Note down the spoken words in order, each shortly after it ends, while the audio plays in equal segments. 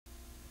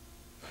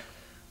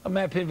I'm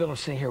Matt Pinfield. I'm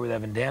sitting here with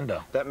Evan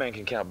Dando. That man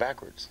can count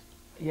backwards.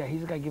 Yeah, he's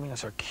the guy giving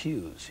us our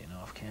cues, you know,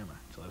 off camera,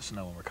 to let us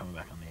know when we're coming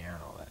back on the air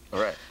and all that.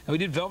 All right. And we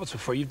did Velvets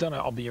before. You've done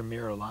I'll Be Your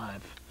Mirror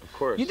live. Of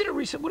course. You did a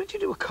recent. What did you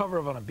do a cover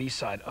of on a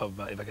B-side of?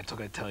 If I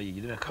could tell you,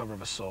 you did a cover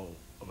of a soul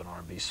of an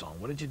R&B song.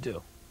 What did you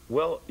do?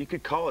 Well, you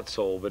could call it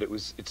soul, but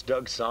it's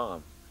Doug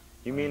Somm.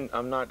 You mean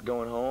I'm Not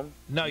Going Home?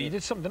 No, you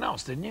did something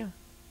else, didn't you?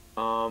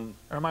 Or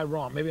am I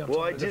wrong? Maybe I'm well,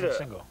 talking about a different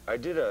single. I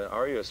did an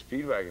REO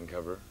Speedwagon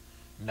cover.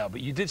 No,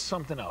 but you did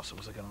something else. It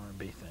was like an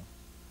R&B thing.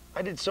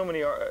 I did so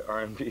many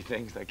R&B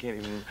things I can't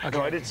even. Okay.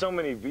 No, I did so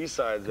many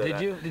B-sides.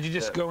 Did you? Did you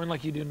just go in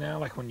like you do now,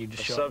 like when you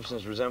just a show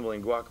substance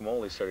resembling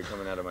guacamole started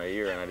coming out of my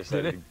ear, and I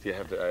decided I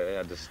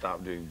had to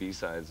stop doing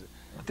B-sides.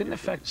 It didn't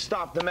affect.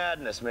 Stop the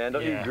madness, man!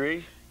 Don't you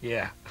agree?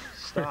 Yeah.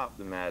 Stop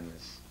the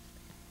madness.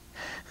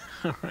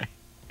 All right.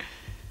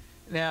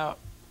 Now,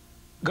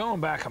 going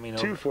back, I mean,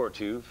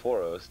 242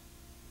 40.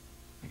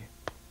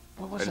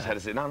 What was I just that? had to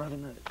say no, not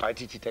in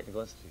that. ITT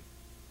Technical Institute.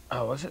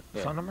 Oh, was it?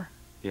 Yeah. Phone number?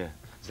 Yeah.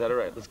 Is that all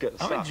right? Let's get.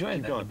 I'm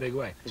enjoying that in a big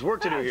way. There's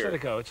work to do here. Let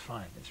it go. It's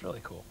fine. It's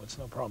really cool. It's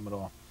no problem at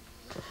all.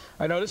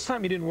 I know this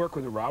time you didn't work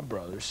with the Robb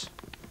brothers.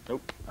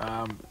 Nope.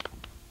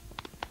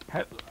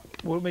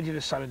 What made you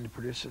decide on the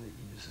producer that you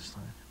used this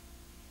time?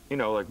 You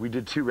know, like we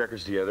did 2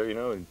 records together. You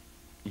know, and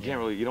you can't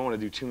really. You don't want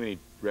to do too many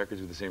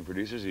records with the same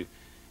producers. It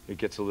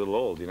gets a little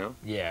old. You know.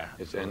 Yeah.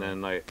 And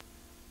then like,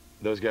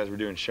 those guys were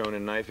doing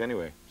Shonen Knife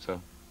anyway.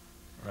 So.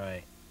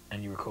 Right.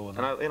 And you were cool with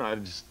them. And I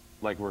just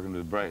like working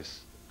with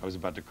Bryce. I was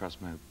about to cross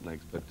my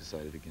legs, but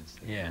decided against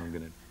it. Yeah. I'm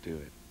gonna do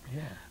it.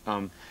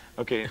 Yeah.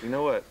 Okay, you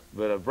know what?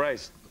 But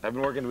Bryce, I've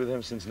been working with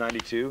him since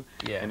 '92.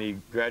 Yeah. And he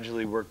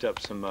gradually worked up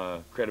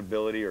some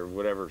credibility or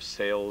whatever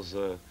sales.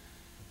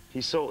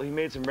 He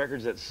made some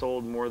records that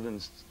sold more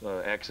than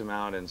X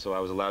amount, and so I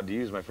was allowed to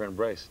use my friend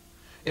Bryce.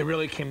 It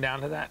really came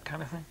down to that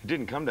kind of thing? It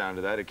didn't come down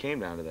to that. It came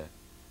down to that.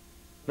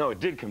 No,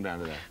 it did come down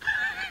to that.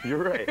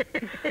 You're right.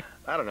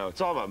 I don't know. It's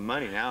all about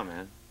money now,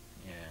 man.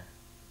 Yeah.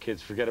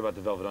 Kids, forget about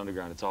the Velvet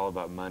Underground. It's all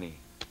about money.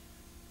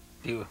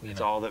 It's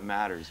all that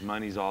matters.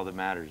 Money's all that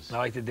matters. I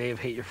like the Dave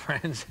Hate Your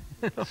Friends.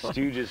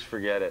 Stooges,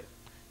 forget it.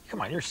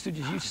 Come on, you're a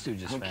Stooges, you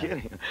Stooges fan. I'm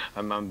kidding.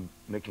 I'm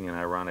making an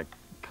ironic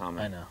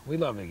comment. I know. We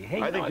love Iggy.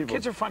 Hey, I think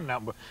kids are finding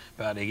out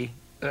about Iggy.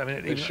 I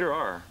mean, they sure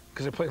are.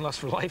 Because they're playing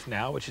Lust for Life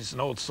now, which is an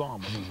old song,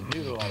 but it's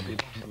new to a lot of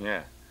people.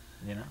 Yeah.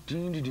 You know?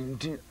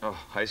 Oh,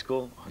 high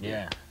school?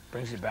 Yeah.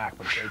 Brings you back,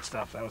 but great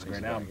stuff. That was a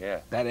great album.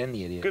 Yeah. That and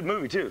The Idiot. Good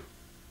movie, too.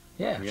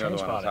 Yeah, you know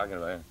the one I'm talking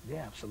about.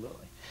 Yeah,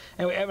 absolutely.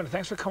 Anyway, Evan,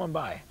 thanks for coming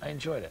by. I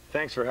enjoyed it.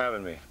 Thanks for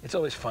having me. It's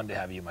always fun to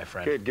have you, my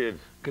friend. Good, good.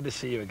 Good to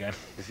see you again.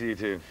 Good to see you,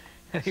 too.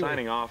 Anyway,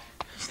 signing off.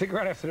 Stick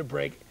around after the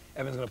break.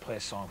 Evan's going to play a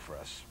song for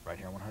us right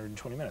here in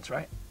 120 minutes,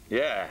 right?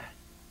 Yeah.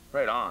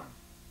 Right on.